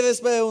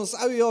is by ons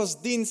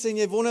oujaarsdiens en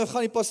jy wonder,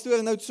 gaan die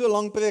pastoor nou so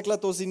lang preek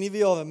dat ons die nuwe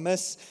jaar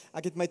mis?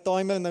 Ek het my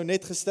timer nou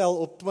net gestel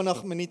op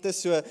 20 minute,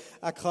 so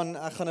ek gaan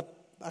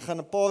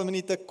 'n paar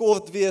minute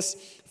kort wees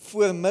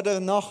voor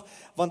middernag,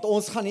 want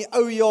ons gaan die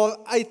ou jaar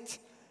uit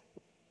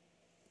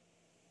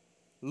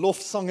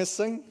lofsange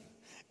sing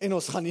en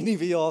ons gaan die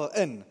nuwe jaar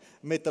in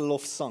met 'n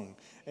lofsang.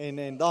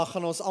 En daar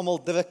gaan ons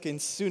almal druk en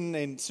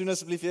soen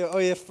asseblief jou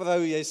ouer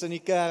vrou, jy's in die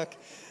kerk.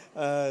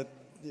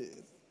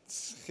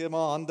 Gee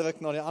maar 'n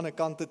handdruk na die ander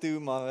kante toe,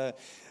 maar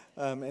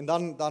en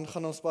dan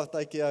gaan ons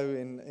partytjie hou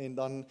en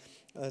dan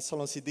sal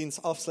ons die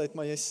diens afsluit,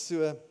 maar jy's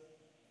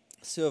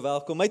so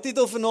welkom. My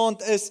titel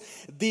vanaand is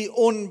die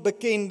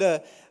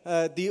onbekende,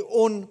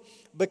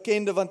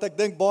 want ek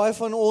dink baie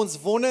van ons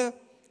wonder,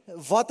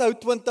 wat hou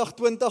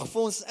 2020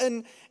 vir ons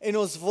in, en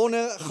ons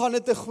wonder, gaan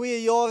dit 'n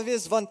goeie jaar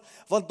wees, want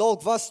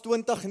dalk was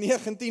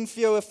 2019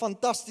 vir jou 'n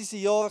fantastiese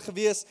jaar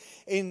gewees,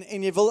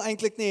 en jy wil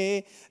eintlik nie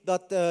hê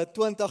dat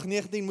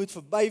 2019 moet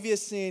verby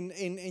wees nie,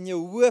 en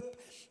jou hoop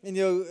en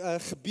jou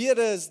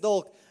gebede is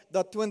dalk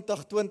dat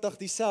 2020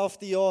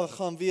 dieselfde jaar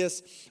gaan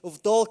wees,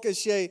 of dalk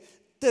is jy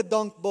te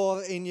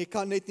dankbaar en jy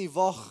kan net nie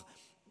wag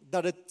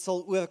dat dit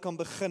sal oor kan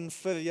begin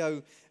vir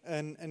jou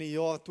in die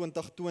jaar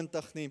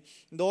 2020 nie.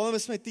 En daarom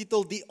is my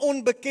titel die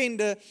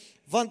onbekende,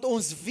 want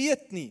ons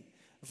weet nie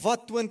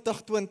wat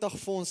 2020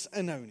 vir ons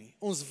inhou nie.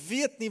 Ons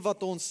weet nie wat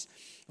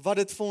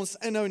dit vir ons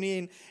inhou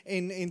nie,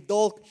 en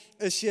dalk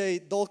is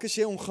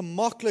jy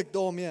ongemaklik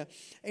daarmee.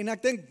 En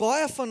ek dink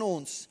baie van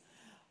ons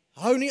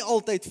hou nie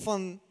altyd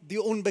van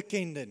die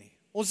onbekende nie.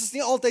 Ons is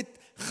nie altyd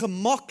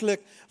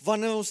gemaklik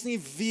wanneer ons nie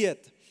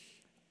weet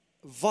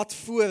wat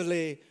voor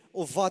lê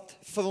of wat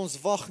vir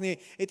ons wag nie.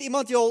 Het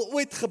iemand jou al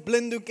ooit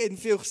geblinddoek en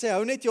vir jou gesê,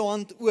 hou net jou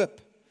hand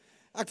oop,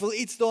 ek wil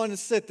iets daarin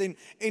sit,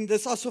 en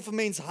dis asof 'n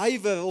mens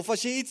huiwer, of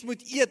as jy iets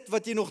moet eet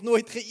wat jy nog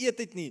nooit geëet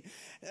het nie.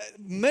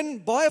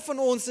 Baie van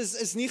ons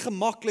is nie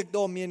gemaklik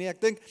daarmee nie.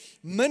 Ek dink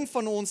min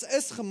van ons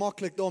is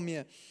gemaklik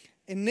daarmee,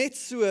 en net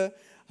so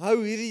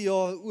hou hierdie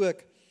jaar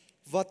ook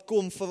wat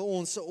kom vir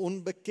ons 'n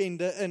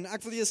onbekende in.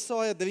 Ek wil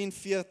Jesaja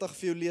 43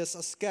 vir jou lees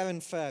as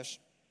kernvers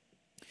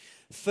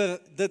vir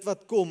dit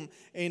wat kom,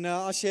 en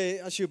as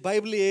jy jou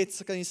Bybel het,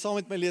 so kan jy saam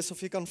met my lees,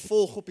 of jy kan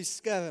volg op die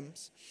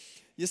skerms.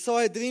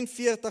 Jesaja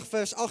 43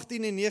 vers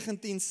 18 en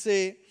 19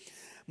 sê,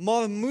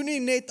 maar moenie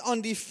net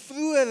aan die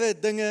vroeëre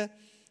dinge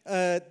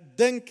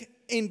dink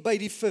en by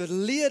die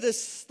verlede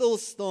stil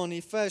staan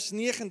nie. Vers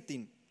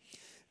 19,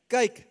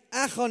 kyk,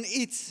 ek gaan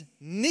iets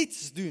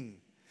niets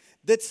doen,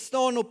 dit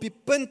staan op die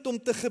punt om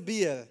te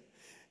gebeur,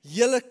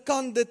 julle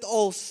kan dit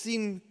al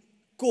sien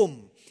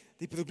kom.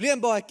 Die probleem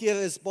baie keer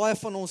is, baie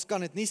van ons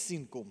kan dit nie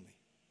sien kom nie.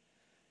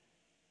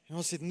 En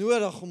ons het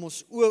nodig om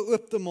ons oë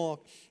oop te maak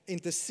en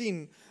te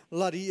sien,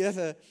 laat die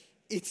Here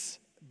iets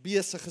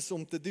besig is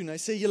om te doen. Hy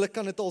sê, julle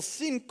kan dit al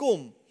sien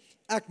kom.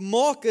 Ek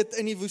maak dit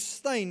in die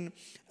woestyn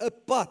 'n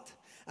pad.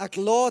 Ek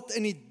laat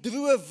in die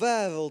droë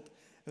wêreld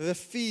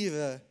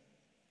riviere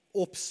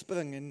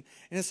opspring. En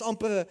is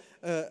amper,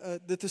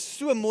 dit is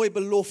so mooi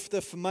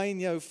belofte vir my en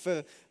jou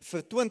vir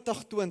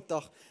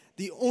 2020,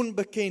 die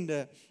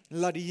onbekende,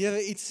 laat die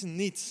Here iets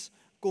niets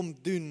kom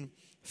doen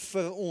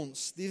vir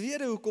ons. Die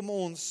rede hoekom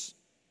ons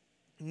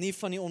nie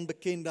van die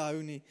onbekende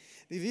hou nie,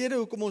 die rede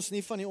hoekom ons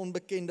nie van die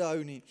onbekende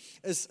hou nie,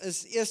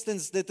 is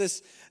eerstens, dit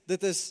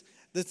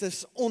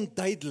is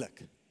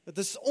onduidelik. Dit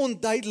is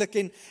onduidelik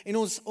en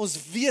ons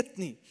weet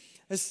nie.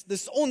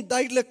 Dis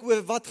onduidelik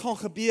oor wat gaan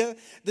gebeur,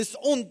 dis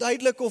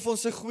onduidelik of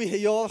ons 'n goeie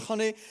jaar gaan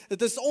hê,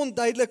 dit is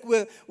onduidelik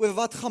oor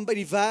wat gaan by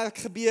die werk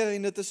gebeur,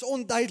 en dit is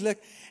onduidelik,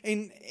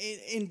 en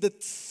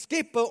dit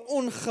skep 'n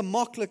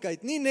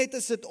ongemaklikheid. Nie net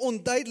is dit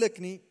onduidelik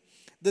nie,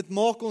 dit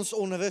maak ons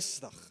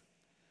onrustig.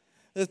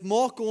 Dit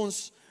maak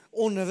ons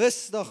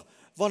onrustig,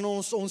 wanneer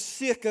ons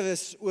onseker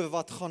is oor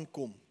wat gaan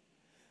kom.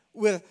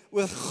 Oor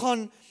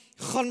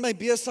gaan my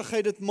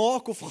besigheid dit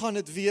maak, of gaan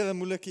dit weer 'n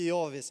moeilike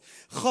jaar wees?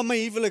 Gaan my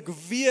huwelik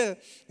weer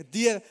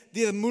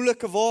deur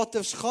moeilike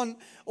waters gaan,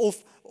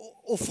 of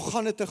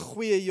gaan dit 'n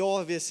goeie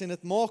jaar wees? En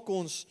dit maak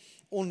ons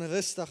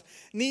onrustig.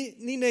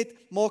 Nie net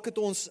maak dit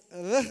ons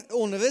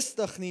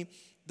onrustig nie,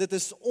 dit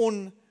is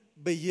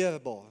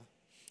onbeheerbaar.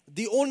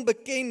 Die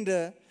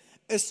onbekende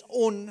is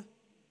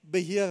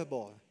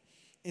onbeheerbaar.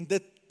 En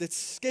dit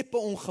skep 'n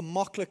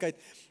ongemaklikheid.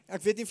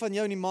 Ek weet nie van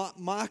jou nie,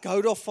 maar ek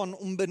hou daarvan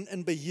om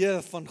in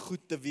beheer van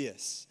goed te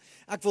wees.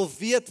 Ek wil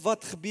weet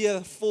wat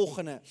gebeur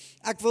volgende.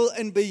 Ek wil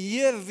in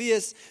beheer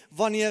wees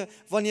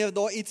wanneer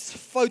daar iets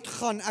fout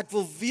gaan. Ek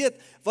wil weet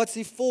wat is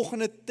die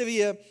volgende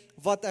tree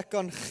wat ek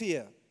kan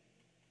gee.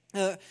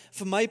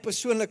 Vir my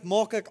persoonlik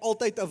maak ek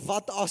altyd 'n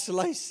wat as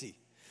lysie.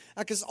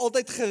 Ek is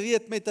altyd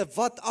gereed met 'n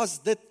wat as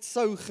dit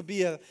sou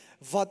gebeur,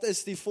 wat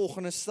is die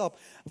volgende stap?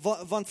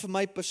 Want vir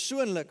my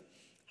persoonlik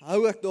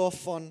hou ek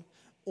daarvan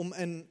om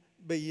in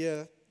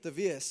beheer te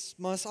wees.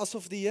 Maar is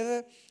asof die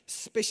Here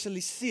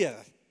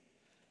spesialiseer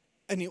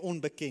in die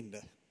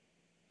onbekende.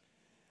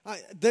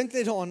 Dink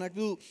net daaraan, ek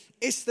bedoel,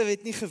 Esther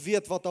het nie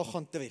geweet wat haar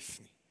gaan tref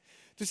nie.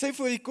 Toe sy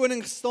voor die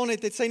koning gestaan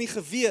het sy nie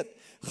geweet,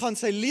 gaan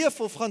sy leef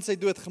of gaan sy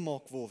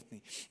doodgemaak word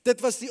nie. Dit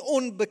was die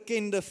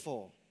onbekende vir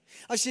haar.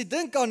 As jy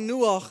dink aan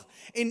Noag,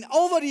 en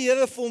al wat die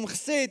Here vir hom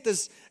gesê het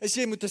is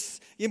jy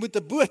moet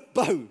 'n boot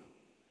bou.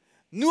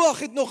 Noag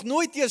het nog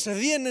nooit eers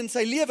reën in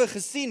sy lewe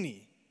gesien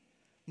nie,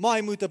 maar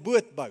hy moet 'n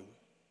boot bou.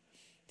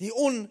 Die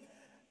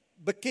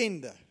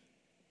onbekende.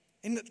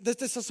 En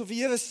dit is asof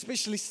die Here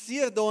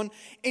spesialiseer daarin,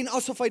 en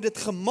asof hy dit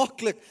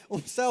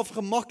homself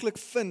gemaklik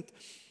vind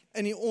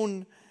in die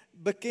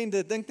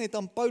onbekende. Dink net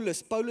aan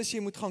Paulus. Paulus,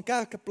 jy moet gaan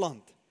kerke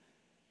plant.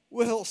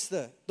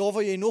 Oralste, daar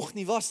waar jy nog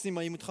nie was nie,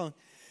 maar jy moet gaan.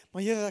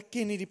 Maar Here, ek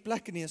ken nie die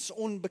plekke nie, is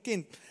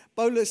onbekend.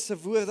 Paulus se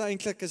woorde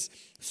eintlik is,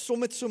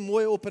 som het so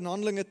mooi op in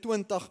Handelinge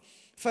 20,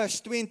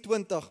 vers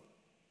 22.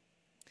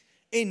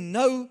 En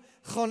nou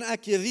gaan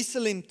ek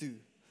Jerusalem toe,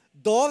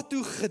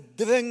 daartoe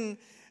gedring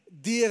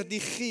deur die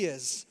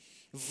Gees.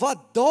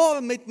 Wat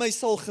daar met my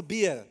sal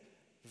gebeur,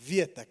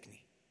 weet ek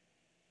nie.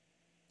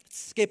 Dit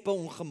skep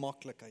 'n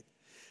ongemaklikheid.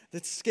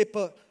 Dit skep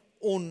 'n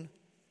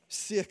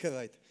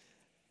onsekerheid.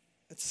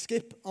 Dit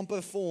skep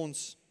amper vir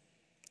ons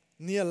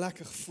nie 'n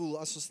lekker gevoel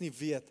as ons nie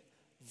weet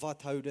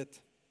wat hou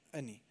dit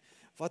in nie.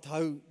 Wat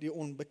hou die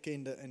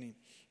onbekende in nie.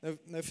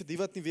 Nou vir die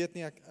wat nie weet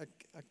nie, ek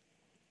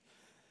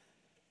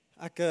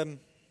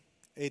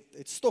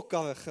het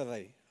stokkarre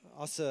gery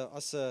as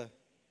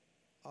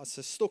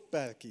 'n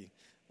stokperdjie.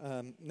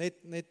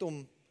 Net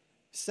om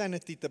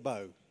sanity te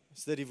bou,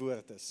 as dit die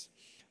woord is.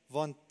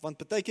 Want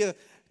partykeer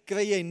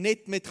kry jy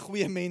net met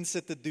goeie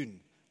mense te doen.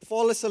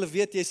 Veral as hulle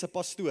weet jy's 'n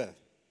pastoor.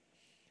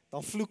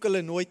 Dan vloek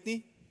hulle nooit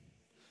nie.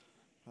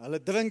 Hulle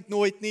drink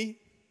nooit nie.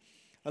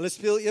 Hulle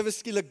speel ewe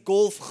skielik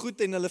golf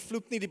goed en hulle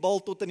vloek nie die bal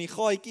tot in die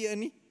gaatjie in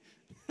nie.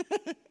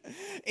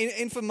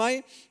 en vir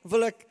my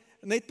wil ek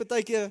net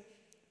partykeer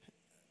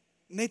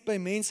net by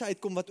mense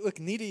uitkom wat ook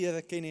nie die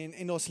Here ken nie,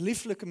 en daar's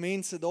lieflike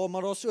mense daar,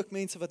 maar daar's ook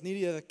mense wat nie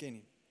die Here ken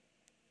nie.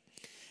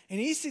 En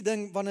hier is die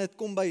ding, wanneer dit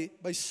kom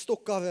by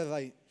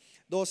stokkarrery,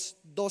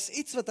 daar's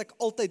iets wat ek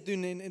altyd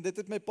doen, en dit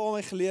het my pa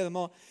my geleer,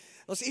 maar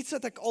daar's iets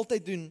wat ek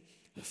altyd doen,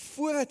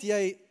 voordat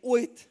jy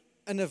ooit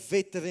in 'n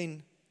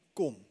wedren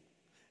kom,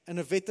 in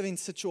 'n wedren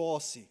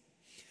situasie,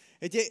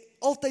 het jy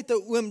altyd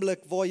 'n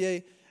oomblik waar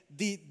jy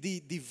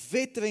die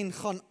wedren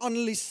gaan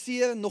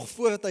analiseer nog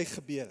voordat hy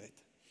gebeur het.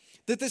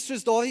 Dit is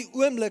soos daardie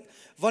oomblik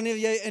wanneer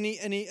jy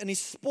in die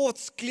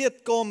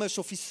sportskleedkamers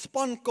of die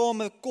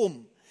spankamer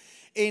kom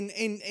en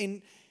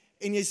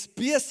jy's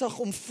besig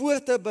om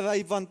voor te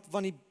berei want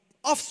die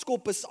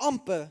afskop is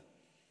amper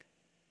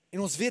en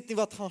ons weet nie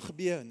wat gaan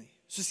gebeur nie.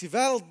 Soos die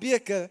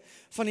wêreldbeker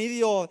van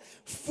hierdie jaar,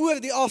 voor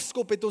die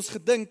afskop het ons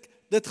gedink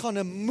dit gaan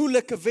 'n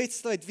moeilike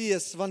wedstryd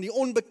wees want die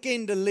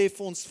onbekende lê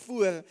vir ons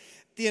voor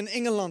teen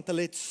Engeland.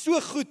 Hulle het so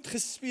goed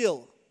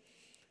gespeel.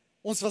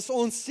 Ons was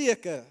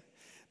onseker.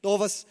 Daar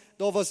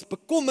was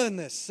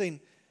bekommernis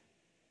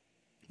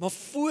maar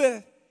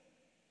voor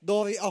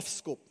daardie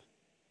afskop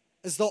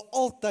is daar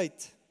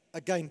altyd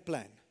 'n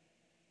gameplan.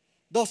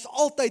 Daar's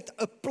altyd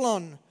 'n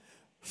plan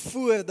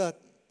voordat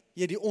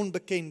jy die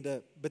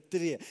onbekende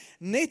betree.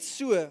 Net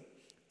so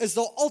is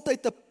daar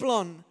altyd 'n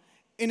plan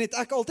en het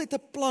ek altyd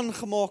 'n plan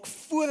gemaak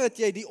voordat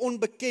jy die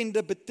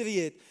onbekende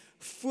betree het,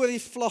 voor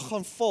die vlag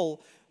gaan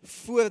val,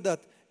 voordat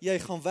jy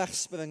gaan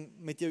wegspring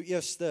met jou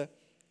eerste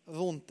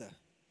ronde.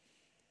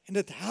 En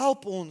dit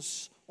help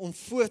ons om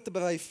voor te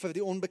berei vir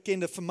die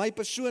onbekende. Vir my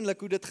persoonlik,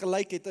 hoe dit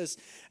gelyk het,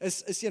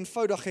 is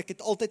eenvoudig. Ek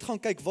het altyd gaan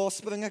kyk, waar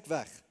spring ek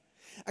weg?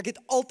 Ek het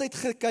altyd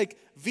gekyk,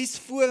 wie's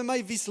voor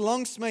my, wie's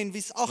langs my en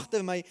wie's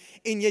agter my,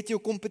 en jy het jou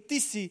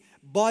kompetisie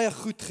baie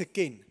goed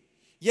geken.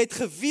 Jy het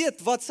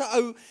geweet, wat se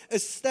ou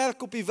is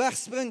sterk op die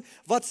wegspring,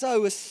 wat se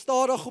ou is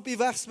stadig op die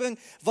wegspring,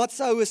 wat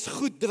se ou is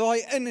goed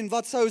draai in en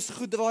wat se ou is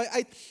goed draai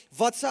uit,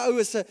 wat se ou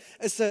is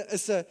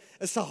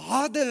 'n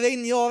harde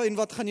renjaer en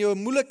wat gaan jou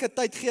 'n moeilike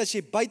tyd gee as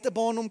jy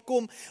buitebaan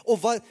omkom,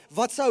 of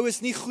wat se ou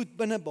is nie goed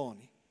binnebaan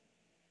nie.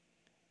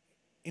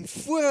 En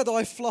voordat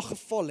daai vlag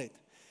geval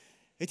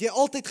het jy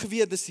altyd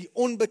geweet dis die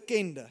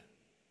onbekende,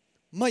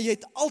 maar jy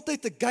het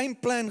altyd 'n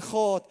gameplan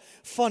gehad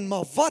van,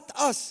 maar wat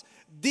as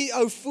die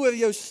ou voor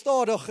jou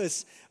stadig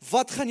is,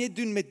 wat gaan jy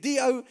doen met die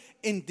ou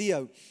en die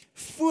ou?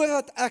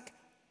 Voordat ek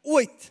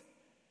ooit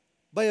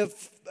by 'n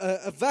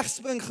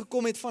wegspring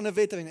gekom het van 'n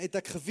wedren, het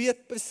ek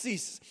geweet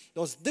presies,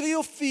 daar's 3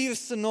 of 4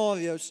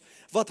 scenario's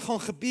wat gaan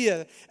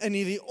gebeur in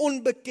hierdie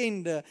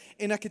onbekende,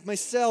 en ek het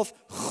myself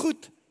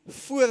goed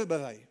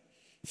voorberei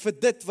vir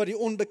dit wat die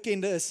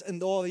onbekende is in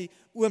daardie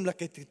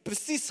oomblik. Ek het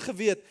presies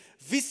geweet,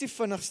 wie is die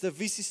vinnigste,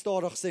 wie is die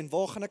stadigste en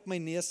waar gaan ek my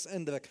neus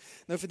indruk.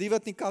 Nou vir die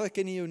wat nie karre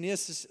ken nie, jou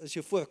neus is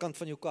jou voorkant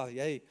van jou kar.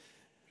 Jy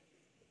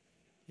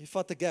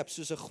vat 'n gap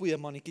soos 'n goeie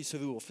mannetjie se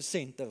roe of 'n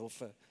senter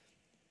of 'n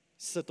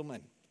sit hom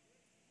in.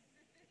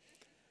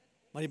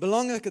 Maar die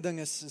belangrike ding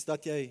is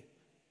dat jy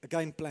 'n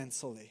gameplan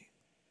sal hê.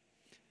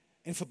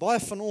 En vir baie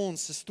van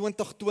ons is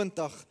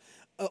 2020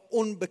 'n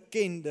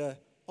onbekende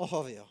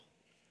area.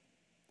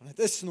 Want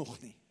dit is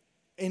nog nie.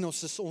 En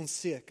ons is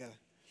onseker.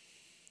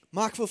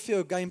 Maar ek wil vir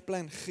jou 'n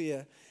gameplan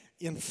gee,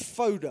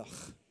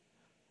 eenvoudig,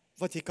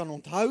 wat jy kan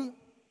onthou,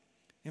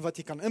 en wat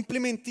jy kan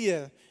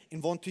implementeer,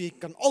 en waartoe jy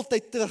kan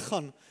altyd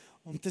teruggaan,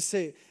 om te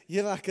sê,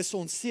 Here, ek is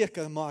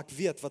onseker, maar ek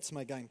weet wat is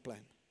my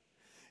gameplan.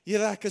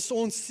 Here, ek is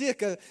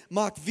onseker,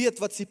 maar ek weet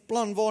wat is die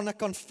plan waarna ek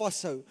kan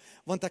vashou,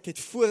 want ek het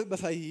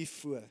voorberei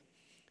hiervoor.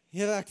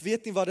 Here, ek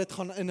weet nie wat dit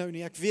gaan inhou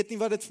nie, ek weet nie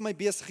wat dit vir my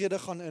besighede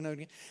gaan inhou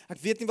nie, ek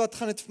weet nie wat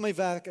gaan dit vir my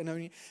werk inhou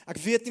nie, ek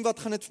weet nie wat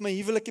gaan dit vir my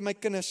huwelik en my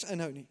kinders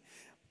inhou nie,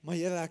 maar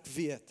Here, ek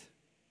weet,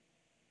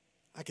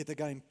 ek het 'n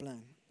game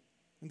plan.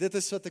 En dit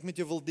is wat ek met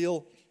jou wil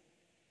deel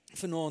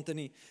vanaand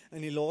in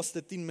die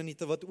laaste 10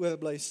 minute wat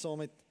oorbly saam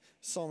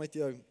met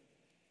jou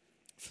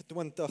vir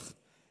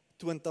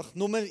 2020.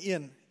 Nommer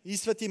 1,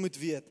 hier's wat jy moet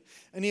weet.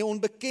 In die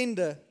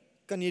onbekende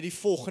kan jy die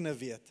volgende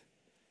weet.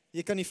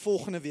 Jy kan die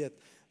volgende weet.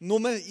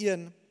 Nommer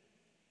 1,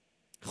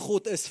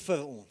 God is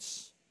vir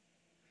ons.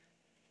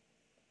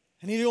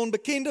 In die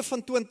onbekende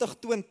van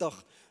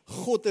 2020,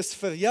 God is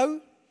vir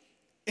jou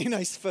en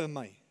hy's vir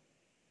my.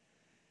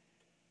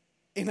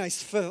 En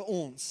hy's vir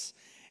ons.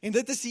 En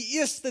dit is die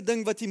eerste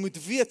ding wat jy moet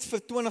weet vir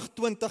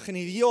 2020 en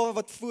die jaar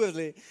wat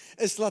voorlê,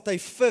 is dat hy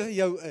vir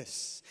jou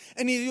is.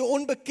 In hierdie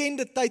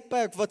onbekende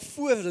tydperk wat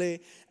voorlê,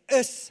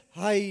 is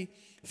hy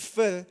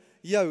vir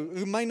jou.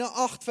 Romeine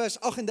 8 vers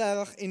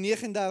 38 en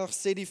 39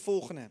 sê die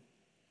volgende.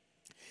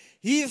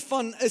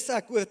 Hiervan is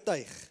ek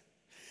oortuig,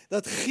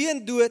 dat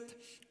geen dood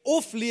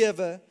of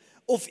lewe,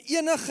 of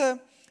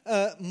enige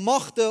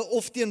magte,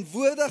 of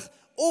teenwoordig,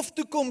 of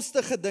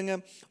toekomstige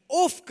dinge,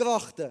 of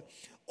kragte,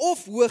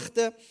 of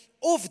hoogte,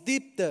 of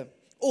diepte,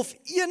 of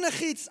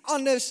enigiets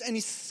anders in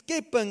die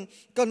skepping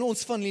kan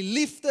ons van die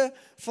liefde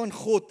van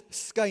God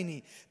skei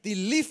nie. Die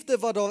liefde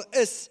wat daar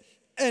is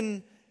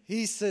in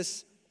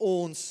Jesus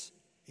ons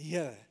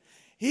Here.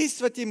 Hier's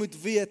wat jy moet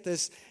weet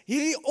is,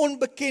 hierdie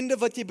onbekende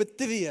wat jy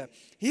betree,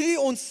 hierdie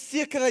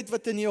onsekerheid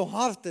wat in jou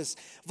hart is,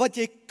 wat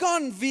jy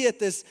kan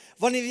weet is,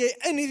 wanneer jy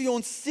in hierdie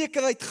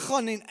onsekerheid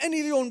gaan en in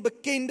hierdie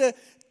onbekende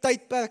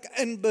tydperk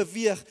in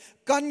beweeg,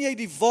 kan jy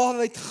die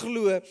waarheid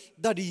glo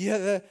dat die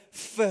Here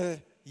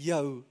vir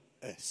jou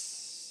is.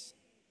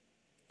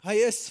 Hy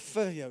is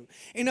vir jou.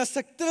 En as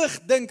ek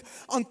terugdink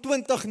aan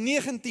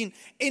 2019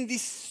 en die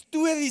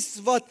stories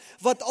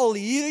wat al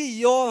hierdie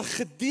jaar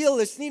gedeel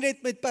is, nie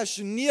net met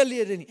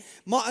personeellede nie,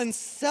 maar in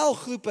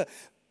selgroepe,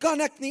 kan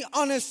ek nie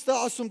anders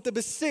as om te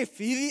besef,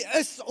 hierdie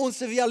is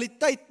ons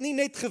realiteit nie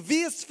net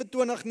gewees vir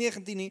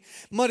 2019 nie,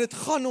 maar dit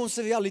gaan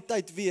ons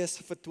realiteit wees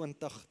vir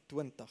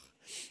 2020.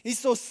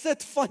 Hierso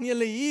sit van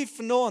julle hier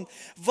vanaand,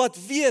 wat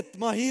weet,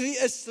 maar hierdie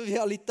is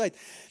realiteit.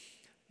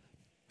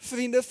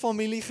 Vriende,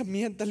 familie,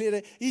 gemeentelede,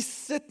 hier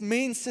sit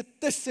mense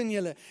tussen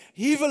julle,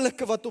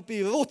 huwelike wat op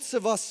die rotse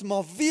was,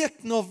 maar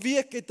week na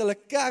week het hulle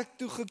kerk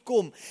toe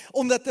gekom,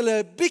 omdat hulle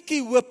 'n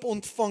bietjie hoop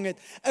ontvang het,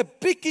 'n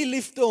bietjie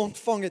liefde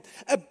ontvang het,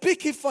 'n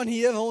bietjie van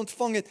die Here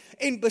ontvang het,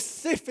 en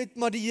besef het,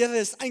 maar die Here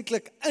is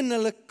eintlik in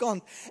hulle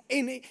kant,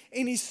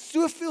 en die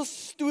soveel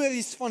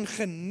stories van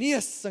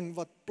genesing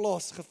wat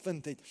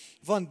plaasgevind het,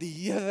 want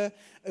die Here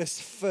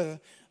is vir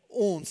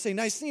ons, en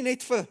hy's nie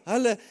net vir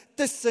hulle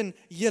tussen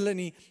julle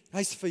nie,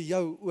 hy's vir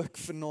jou ook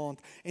vanaand,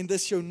 en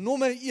dis jou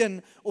nommer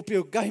 1 op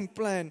jou game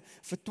plan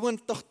vir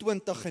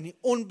 2020, en die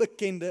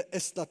onbekende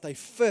is dat hy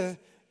vir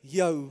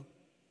jou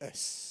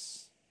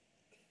is.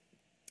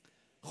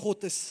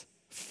 God is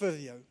vir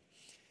jou.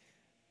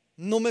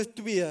 Nommer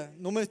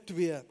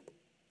 2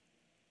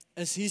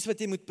 is hier's wat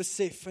jy moet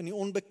besef, in die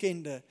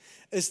onbekende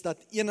is dat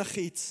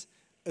enigiets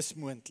is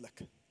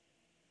moontlik.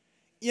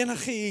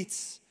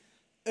 Enigiets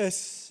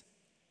is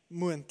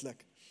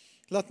moontlik.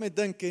 Laat my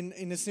dink,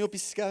 en is nie op die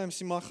skerm,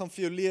 maar ek gaan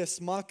vir jou lees.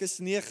 Markus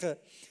 9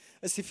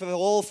 is die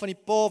verhaal van die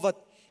pa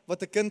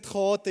wat 'n kind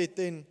gehad het,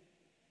 en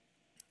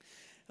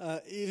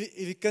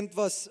hierdie kind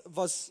was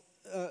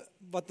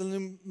wat hulle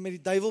noem met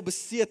die duiwel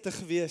besete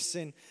gewees,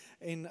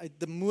 en uit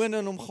demone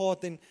in hom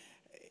gehad, en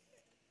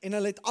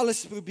hulle het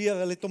alles probeer,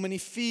 hulle het hom in die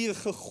vuur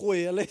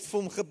gegooi, hulle het vir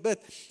hom gebid,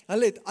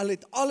 hulle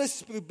het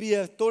alles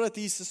probeer, totdat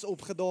Jesus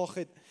opgedaag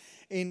het,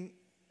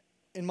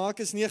 en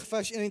Markus 9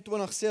 vers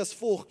 21 sê as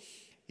volg,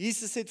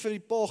 Jesus het vir die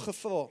pa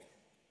gevra,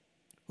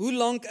 hoe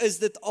lank is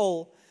dit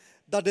al,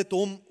 dat dit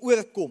hom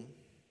oorkom?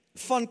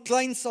 Van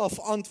kleins af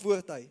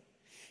antwoord hy,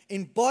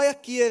 en baie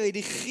keer het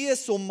die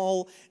Gees hom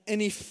al in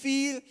die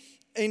vuur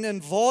en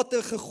in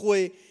water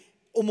gegooi,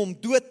 om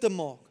hom dood te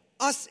maak.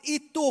 As u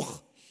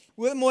tog,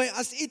 hoor mooi,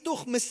 as u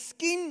tog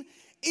miskien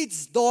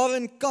iets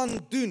daarin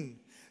kan doen,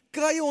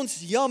 kry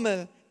ons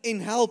jammer en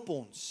help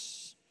ons.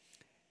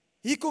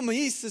 Hier kom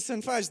Jesus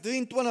in vers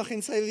 23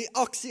 en sy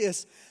reaksie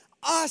is,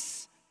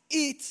 as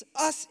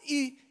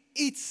u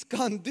iets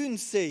kan doen,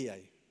 sê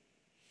hy.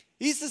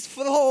 Jesus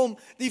vra hom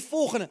die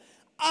volgende,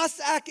 as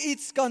ek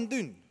iets kan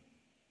doen.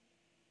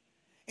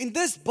 En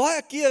dis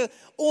baie keer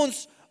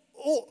ons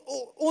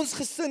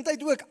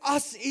gesindheid ook,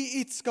 as u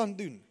iets kan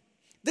doen.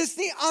 Dis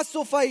nie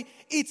asof hy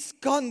iets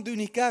kan doen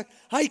nie, kerk,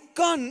 hy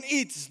kan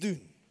iets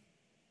doen.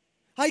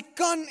 Hy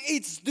kan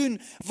iets doen,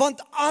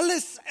 want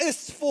alles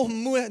is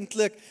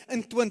onmoontlik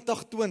in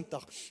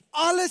 2020.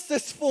 Alles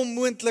is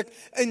onmoontlik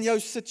in jou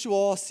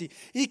situasie.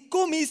 Hier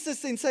kom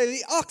Jesus en sy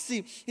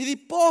reaksie, hierdie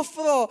pa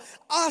vra,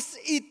 as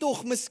u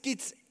tog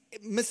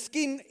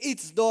miskien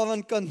iets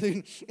daaraan kan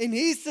doen. En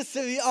Jesus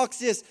se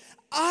reaksie is,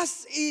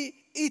 as u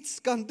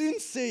iets kan doen,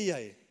 sê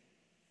jy.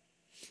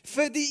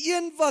 Vir die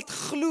een wat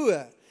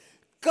glo,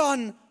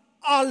 kan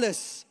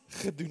alles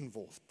gedoen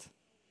word.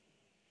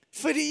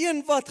 Vir die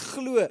een wat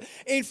glo,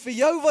 en vir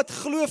jou wat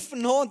glo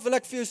vanaand wil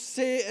ek vir jou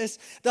sê is,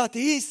 dat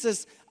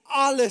Jesus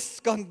alles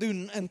kan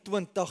doen in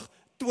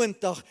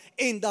 2020,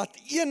 en dat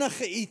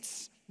enige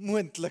iets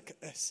moontlik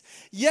is.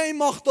 Jy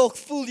mag dalk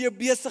voel jou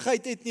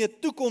besigheid het nie 'n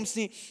toekoms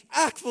nie.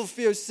 Ek wil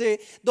vir jou sê,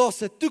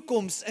 daar's 'n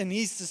toekoms in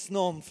Jesus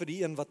naam vir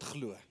die een wat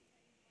glo.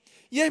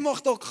 Jy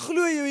mag dalk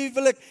glo jou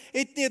huwelik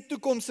het nie 'n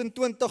toekoms in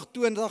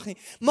 2020 nie,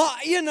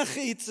 maar enige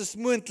iets is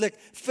moontlik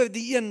vir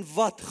die een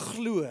wat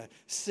glo,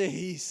 sê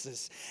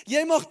Jesus.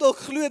 Jy mag dalk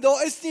glo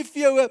daar is nie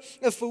vir jou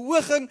 'n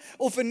verhoging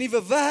of 'n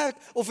nuwe werk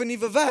of 'n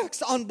nuwe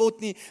werksaanbod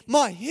nie,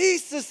 maar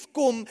Jesus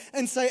kom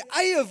in sy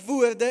eie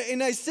woorde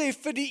en hy sê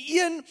vir die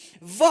een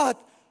wat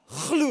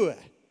glo,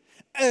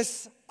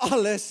 is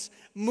alles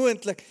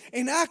moontlik.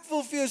 En ek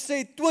wil vir jou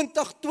sê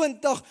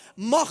 2020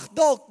 mag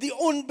dalk die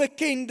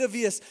onbekende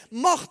wees,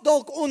 mag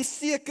dalk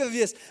onseker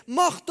wees,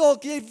 mag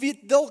dalk jy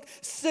weet dalk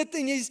sit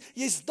en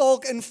jy's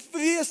dalk in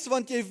vrees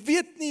want jy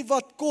weet nie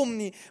wat kom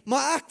nie,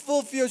 maar ek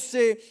wil vir jou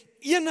sê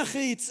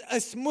enige iets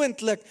is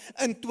moontlik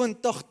in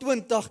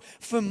 2020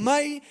 vir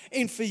my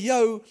en vir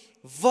jou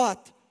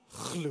wat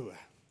glo.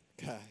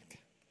 Kyk.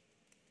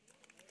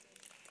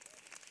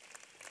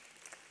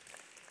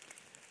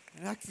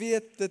 En ek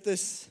weet dit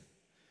is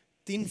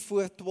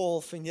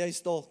 10:40 en jy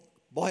is dalk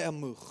baie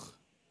moeg.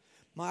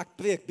 Maar ek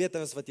preek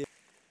beter as wat jy.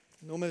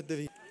 Nommer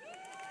 3.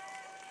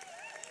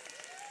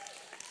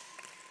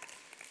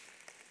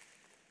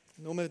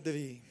 Nommer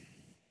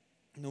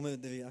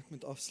 3, ek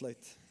moet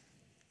afsluit.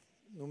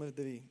 Nommer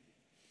 3.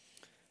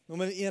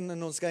 Nommer 1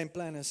 in ons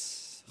gameplan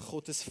is,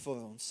 God is vir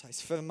ons.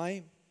 Hy's vir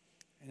my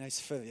en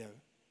hy's vir jou.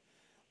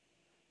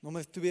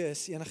 Nommer 2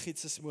 is,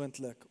 enigiets is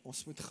moontlik.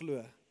 Ons moet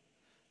glo.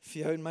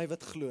 Vir jou en my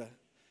wat glo.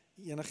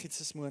 Enigiets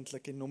is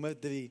moontlik. En nommer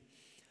 3,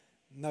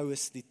 nou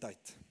is die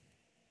tyd.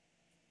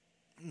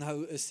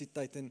 Nou is die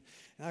tyd. En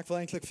ek wil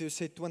eintlik vir jou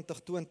sê,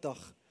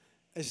 2020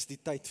 is die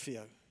tyd vir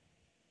jou.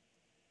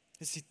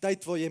 Is die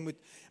tyd waar jy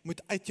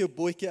moet uit jou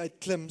bootjie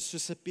uitklim,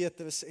 soos 'n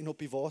Petrus en op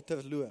die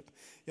water loop.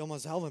 Ja, maar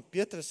selfs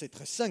Petrus het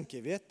gesink,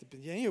 jy weet.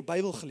 Jy het nie jou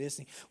Bybel gelees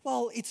nie.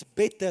 Well, it's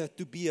better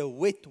to be a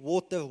wet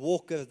water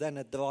walker than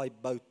a dry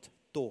boat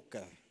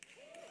talker.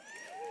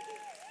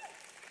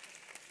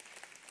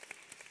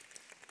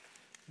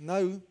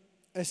 Nou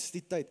is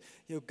die tyd.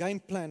 Jou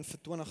gameplan vir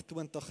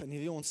 2020 en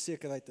hierdie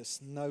onsekerheid is,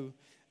 nou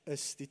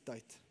is die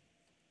tyd.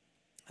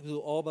 Ek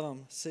bedoel,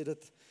 Abraham sê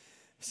dit,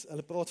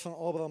 hulle praat van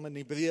Abraham in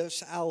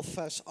Hebreërs 11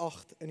 vers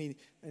 8, in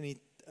die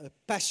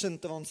Passion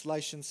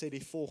Translation sê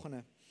die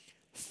volgende: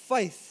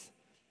 Faith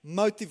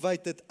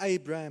motivated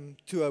Abraham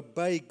to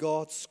obey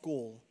God's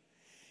call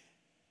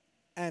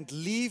and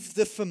leave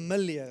the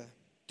familiar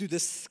to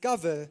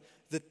discover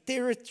the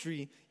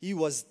territory he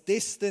was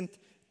destined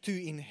to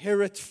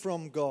inherit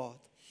from God.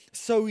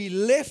 So he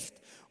left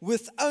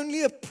with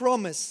only a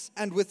promise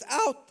and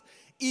without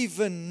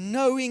even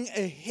knowing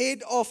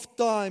ahead of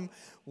time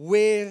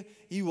where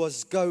he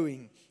was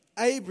going.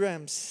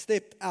 Abraham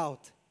stepped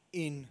out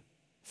in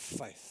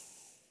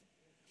faith.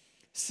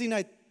 Sien,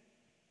 hy het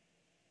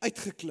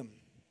uitgeklim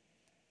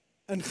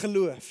in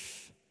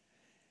geloof.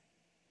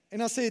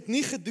 En as hy dit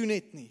nie gedoen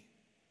het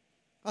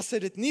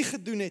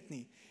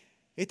nie,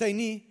 het hy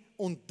nie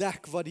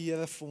ontdek wat die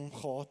Here vir hom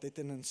gehad het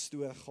en in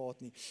store gehad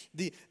nie.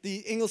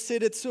 Die Engels sê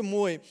dit so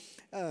mooi,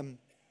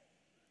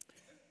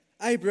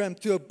 Abraham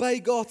to obey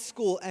God's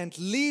call and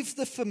leave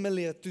the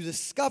familiar to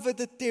discover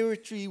the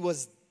territory he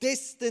was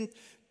destined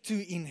to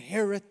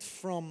inherit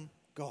from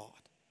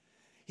God.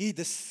 He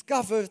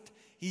discovered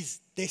his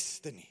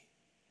destiny.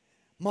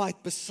 Maar hy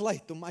het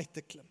besluit om uit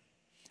te klim.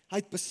 Hy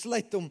het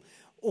besluit om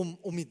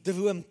die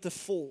droom te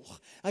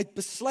volg. Hy het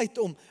besluit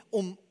om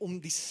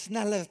die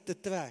sneller te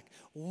trek.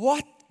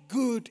 What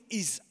good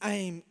is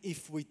aim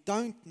if we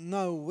don't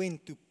know when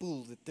to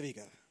pull the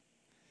trigger?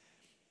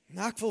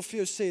 Nou ek wil vir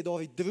jou sê, daar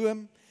die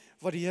droom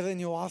wat die Here in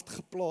jou hart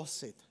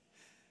geplaas het,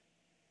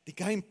 die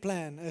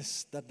gameplan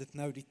is dat dit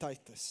nou die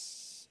tyd is.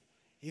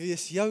 Hierdie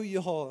is jou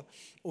jaar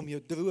om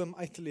jou droom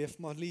uit te leef.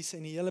 Marlies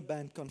en die hele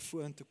band kan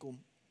vorentoe kom.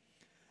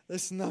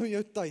 Dis nou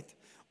jou tyd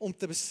om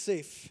te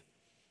besef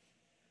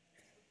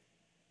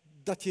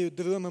dat jy jou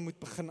drome moet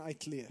begin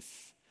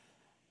uitleef.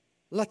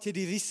 Laat jy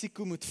die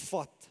risiko moet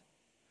vat,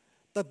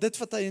 dat dit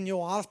wat hy in jou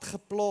hart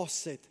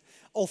geplaas het,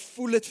 al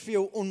voel dit vir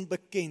jou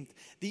onbekend,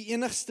 die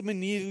enigste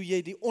manier hoe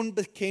jy die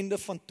onbekende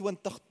van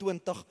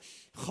 2020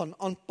 gaan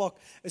aanpak,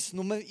 is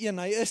nommer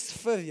 1, hy is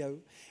vir jou,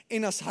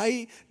 en as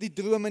hy die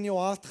droom in jou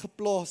hart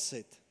geplaas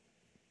het,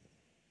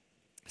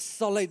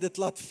 sal hy dit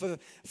laat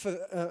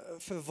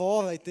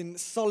verwaarheid en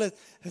sal dit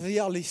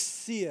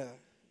realiseer.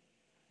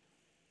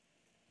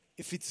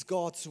 If it's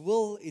God's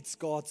will, it's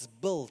God's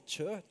bill,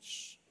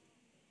 church.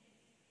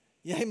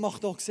 Jy mag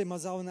dalk sê, maar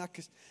Zalwen,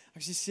 ek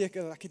is nie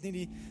seker, ek het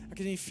nie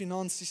die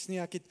finansies nie,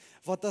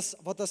 wat as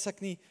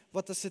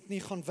dit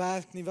nie gaan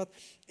werk nie,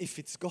 if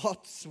it's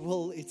God's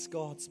will, it's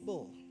God's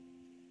bill.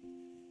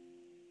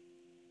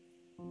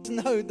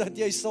 Nou dat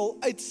jy sal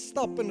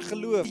uitstap in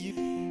geloof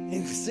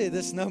en gesê,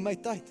 dis nou my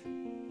tyd.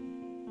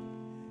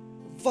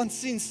 Want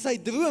sien, sy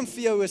droom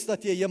vir jou is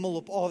dat jy hemel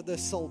op aarde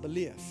sal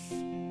beleef.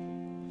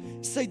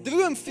 Sy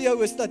droom vir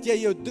jou is dat jy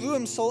jou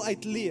droom sal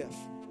uitleef.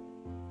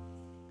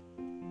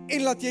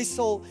 En dat jy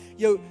sal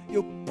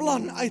jou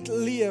plan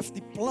uitleef,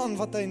 die plan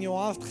wat hy in jou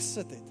hart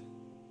gesit het.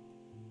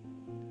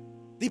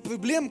 Die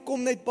probleem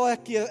kom net baie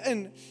keer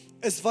in,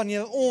 is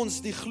wanneer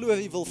ons die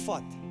glorie wil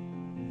vat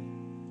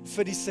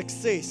vir die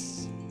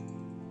sukses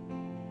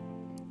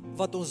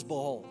wat ons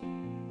behaal.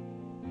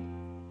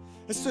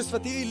 Dit is soos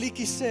wat hierdie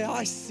liedjie sê,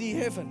 I see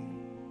heaven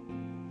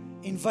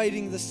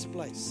invading this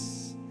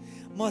place.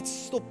 Maar het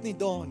stop nie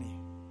daar nie.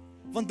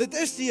 Want dit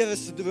is die Here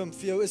se droom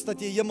vir jou, is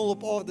dat jy hemel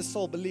op aarde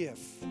sal beleef.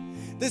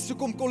 Dis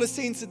hoekom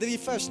Kolossense 3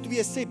 vers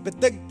 2 sê,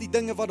 bedink die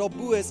dinge wat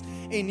daarbo is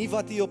en nie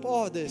wat hier op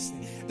aarde is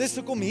nie. Dis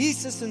hoekom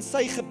Jesus in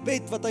sy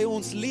gebed wat hy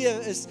ons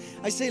leer is,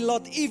 hy sê,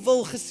 laat u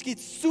wil geskied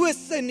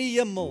soos in die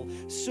hemel,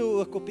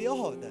 so ook op die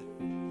aarde.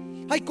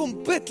 Hy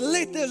kom bid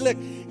letterlik,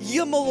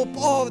 hemel op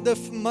aarde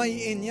vir my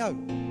en jou.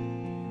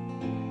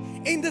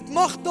 En dit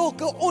mag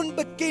dalk 'n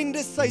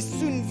onbekende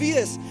seisoen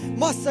wees,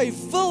 maar sy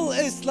wil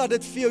is dat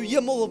dit vir jou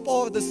hemel op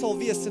aarde sal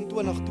wees in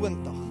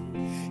 2020.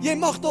 Jy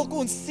mag dalk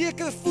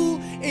onseker voel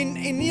en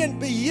nie in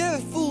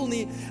beheer voel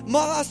nie,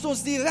 maar as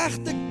ons die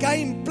regte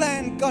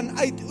gameplan kan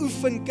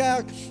uitoefen,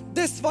 kerk,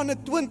 dis wanneer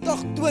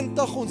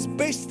 2020 ons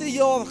beste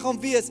jaar gaan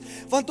wees,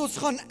 want ons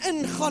gaan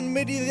ingaan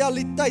met die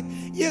realiteit.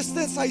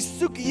 Eerstens, hy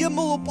soek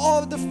hemel op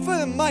aarde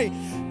vir my.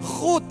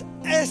 God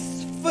is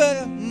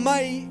vir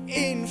my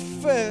en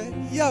vir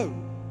jou.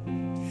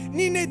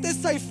 Nie net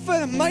is hy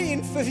vir my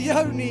en vir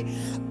jou nie,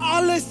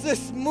 alles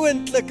is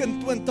moontlik in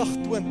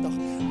 2020.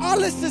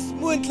 Alles is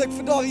moontlik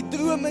vir daardie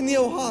droom in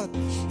jou hart,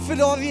 vir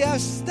daardie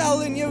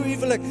herstel in jou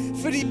huwelik,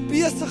 vir die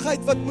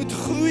besigheid wat moet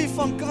groei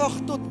van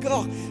krag tot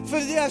krag, vir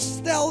die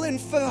herstel in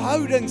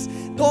verhoudings,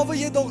 daar waar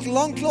jy dalk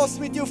lanklaas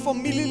met jou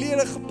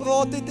familielede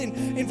gepraat het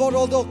en waar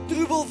daar dalk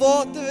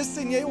troebelwater is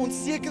en jy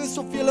onseker is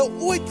of jy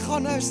ooit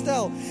gaan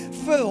herstel.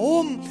 Vir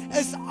hom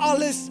is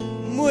alles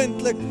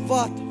moontlik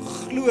wat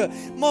glo.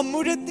 Maar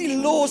moet dit nie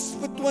los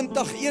vir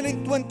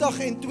 2021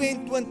 en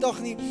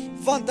 22 nie,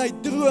 want hy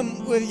droom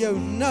oor jou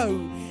nou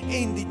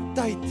en die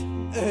tyd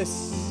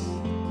is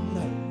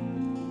nou.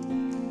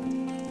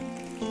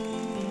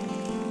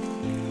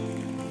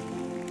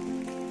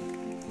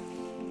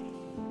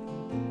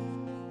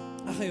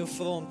 Ek gaan jou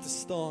vra om te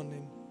staan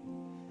en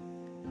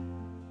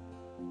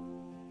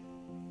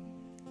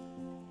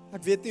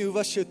ek weet nie hoe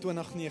was jou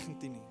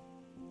 2019 nie.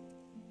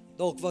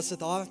 Dalk was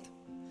dit hard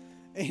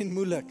en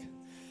moeilik,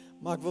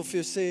 maar ek wil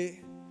vir jou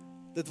sê,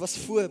 dit was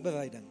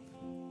voorbereiding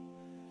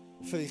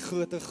vir die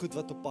groter goed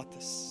wat op pad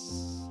is.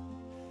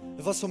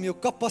 Dit was om jou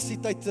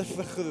kapasiteit te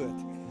vergroot,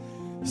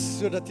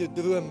 sodat jou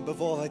droom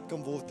bewaarheid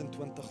kan word in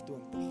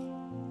 2020.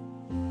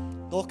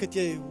 Dalk het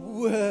jy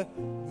hoë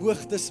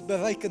hoogtes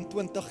bereik in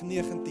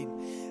 2019.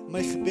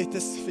 My gebed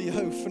is vir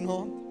jou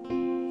vanaand,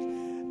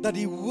 dat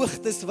die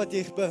hoogtes wat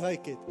jy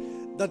bereik het,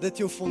 dat dit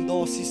jou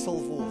fondasie sal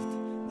word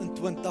in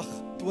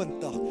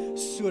 2020,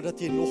 sodat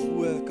jy nog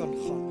hoër kan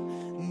gaan,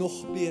 nog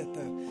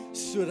beter,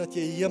 sodat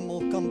jy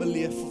hemel kan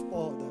beleef op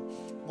aarde.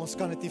 Maar ons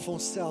kan dit nie vir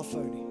onsself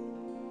hou nie.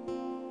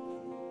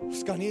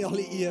 Ons kan nie al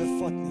die eer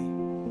vat nie,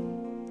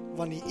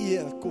 want die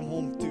eer kom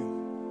hom toe.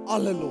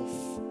 Alle lof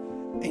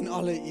en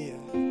alle eer.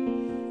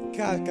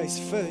 Kerk, hy is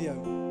vir jou.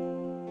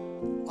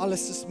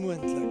 Alles is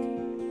moontlik.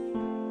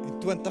 En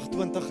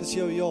 2020 is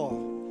jou jaar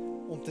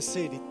om te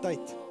sê die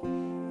tyd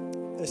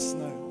is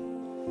nou.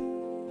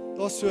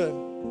 Daar's so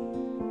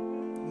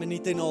 'n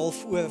minuut en 'n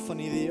half oor van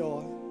hierdie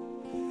jaar.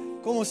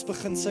 Kom ons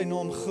begin sy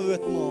naam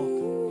groot maak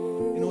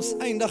en ons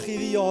eindig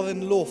hierdie jaar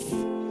in lof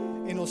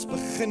en ons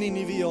begin die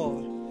nuwe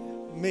jaar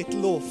met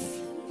lof.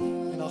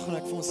 En dan gaan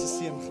ek vir ons 'n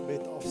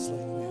seëngebed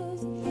afsluit.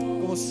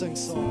 Kom ons sing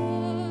saam.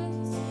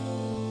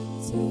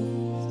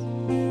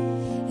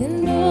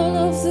 And all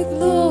of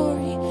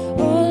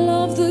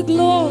the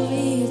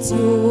glory, it's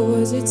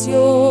yours, it's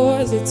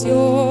yours, it's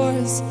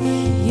yours.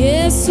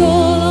 Yes,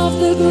 all of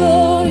the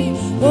glory,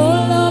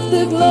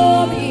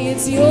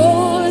 it's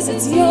yours,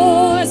 it's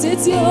yours,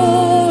 it's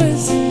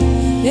yours.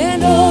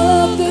 And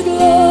all of the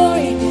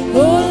glory,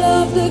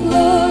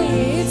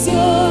 it's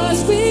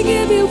yours. We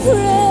give you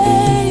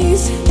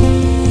praise,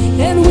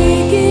 and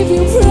we give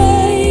you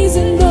praise,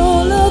 and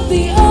all of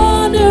the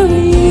honor.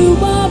 You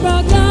are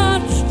our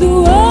God, the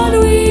one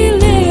we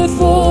live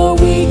for.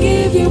 We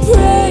give you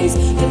praise,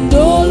 and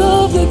all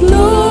of the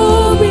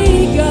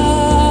glory,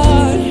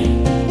 God.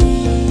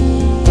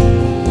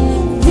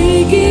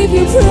 We give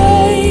you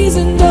praise,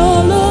 and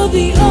all of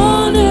the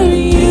honor.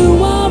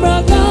 You are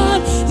our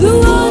God, the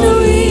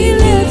one we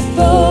live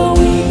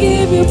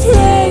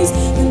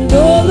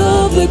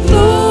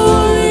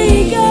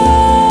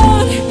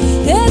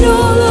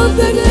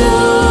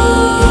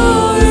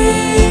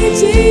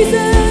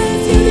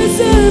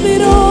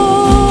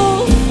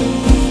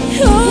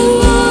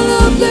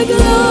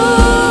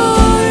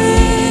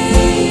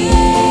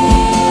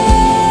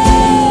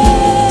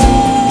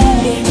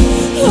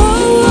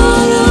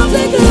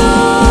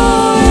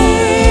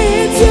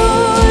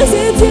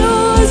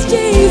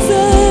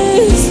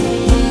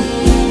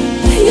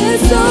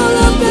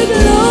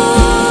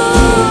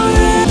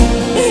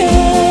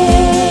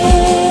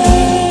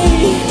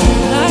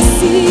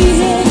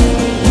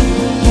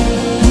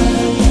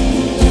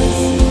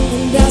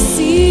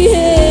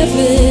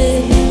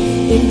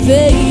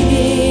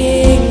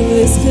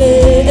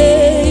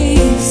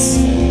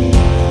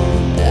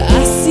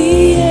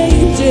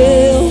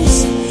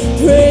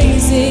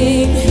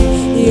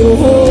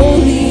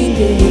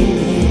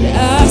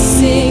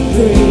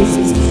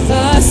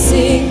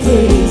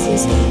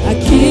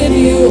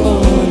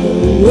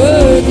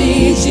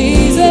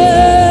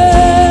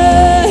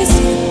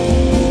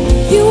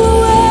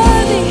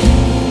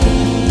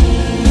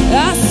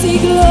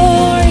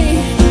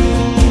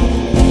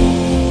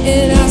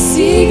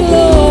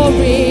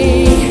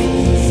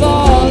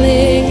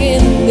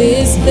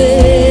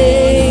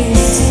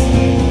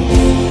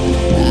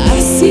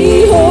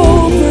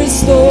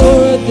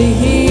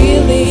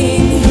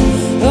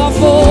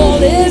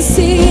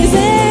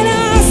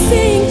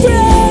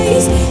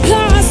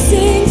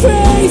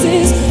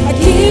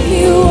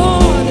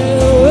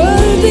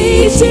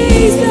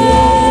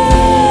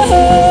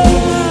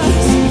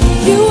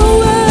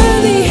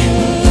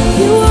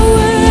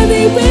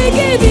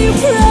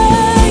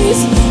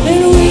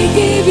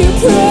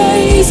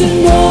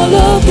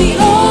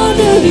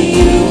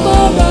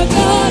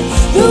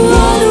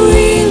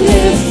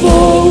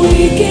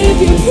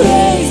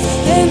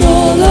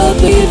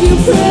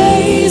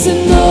praise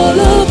and all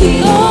of the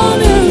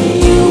honor.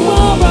 You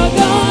are our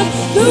God,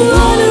 the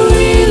one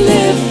we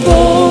live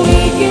for. We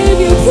give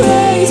you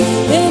praise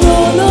and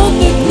all of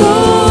the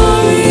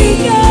glory,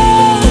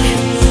 God,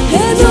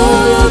 and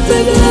all of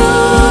the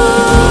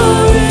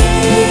glory,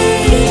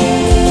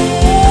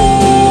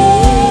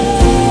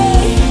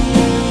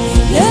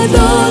 and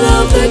all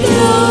of the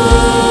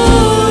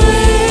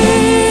glory.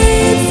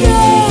 It's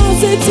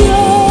yours, it's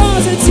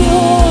yours, it's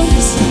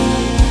yours.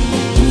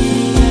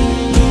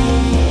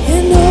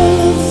 And all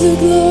of the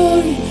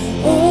glory,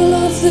 all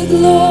of the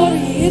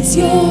glory, it's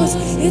yours,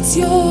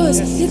 it's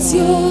yours, it's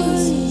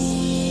yours.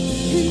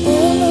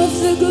 All of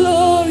the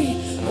glory,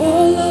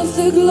 all of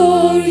the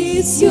glory,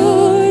 it's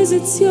yours,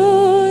 it's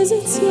yours,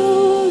 it's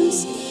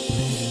yours.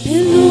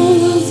 And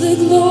all of the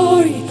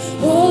glory,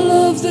 all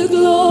of the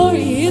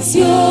glory, it's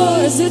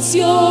yours, it's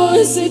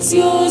yours, it's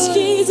yours,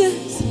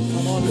 Jesus.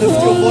 Come on, lift your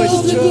All of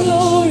voice, the church.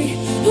 glory,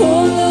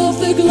 all of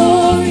the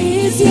glory,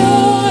 it's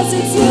yours,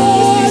 it's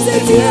yours,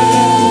 it's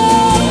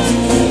yours.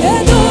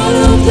 And all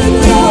of the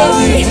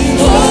glory,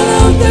 all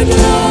of the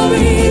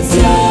glory, it's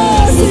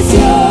yours, it's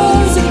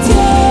yours, it's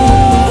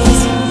yours.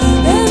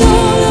 And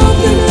all of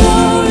the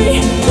glory,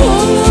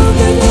 all of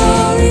the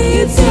glory,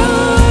 it's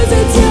yours,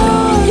 it's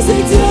yours,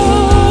 it's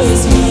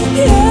yours.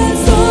 Yes,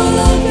 all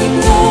of the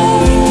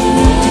glory,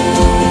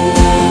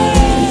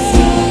 it's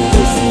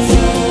yours, it's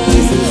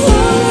yours.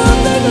 All of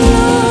the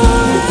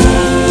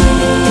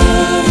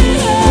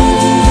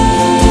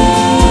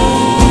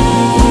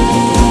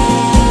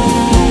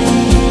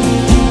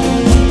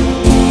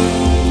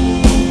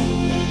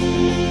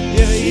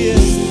Here U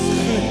is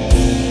goed.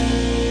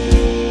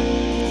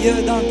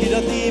 Here, dankie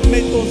dat U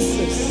met ons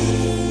is.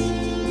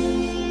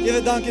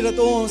 Here, dankie dat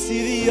ons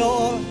hierdie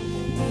jaar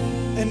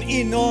in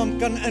U naam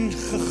kan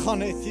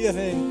ingegaan het,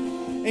 Here,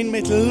 en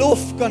met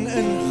lof kan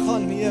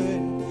ingaan, Here.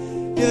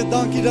 Here,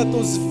 dankie dat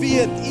ons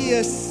weet U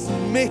is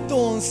met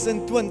ons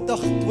in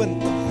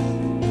 2020.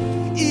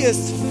 U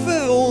is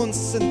vir ons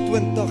in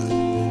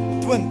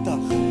 2020,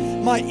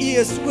 maar U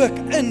is ook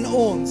in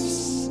ons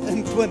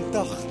in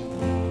 2020.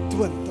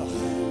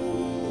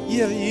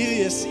 Here,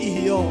 hierdie is U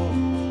jaar.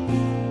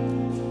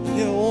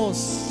 Here,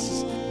 ons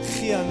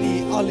gee aan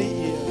U al die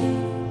eer,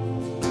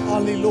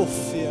 al die lof,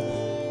 Here.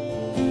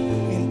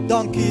 En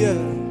dankie,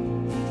 Here,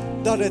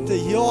 dat dit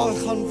 'n jaar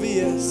gaan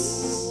wees.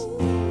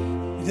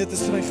 En dit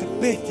is my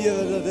gebed,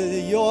 Here, dat dit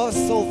 'n jaar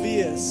sal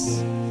wees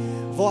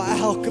waar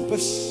elke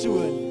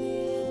persoon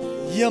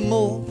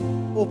hemel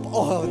op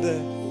aarde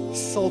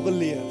sal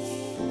beleef.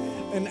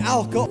 In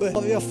elke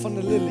area van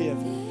hulle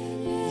lewe,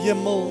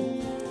 hemel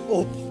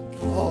op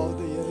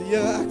aarde, Here.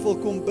 Here, ek wil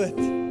kom bid.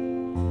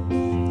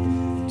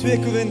 2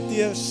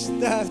 Korintiërs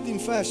 13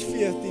 vers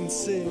 14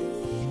 sê,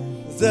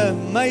 the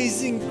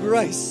amazing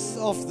grace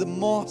of the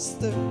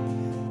Master,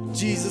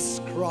 Jesus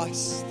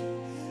Christ,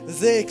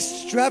 the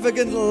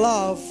extravagant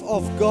love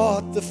of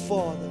God the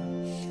Father,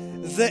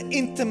 the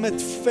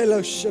intimate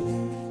fellowship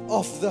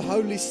of the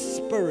Holy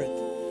Spirit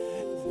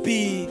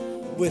be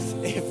with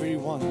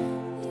everyone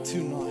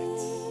tonight.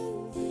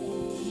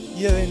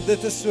 Here, en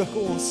dit is ook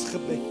ons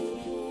gebed,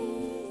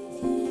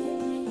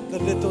 dat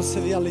dit ons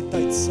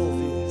realiteit sal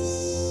wees.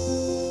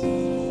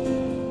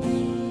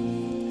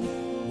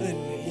 In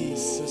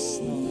Jesus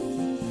naam.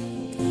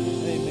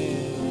 Amen.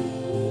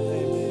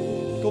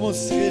 Amen. Kom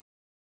ons gee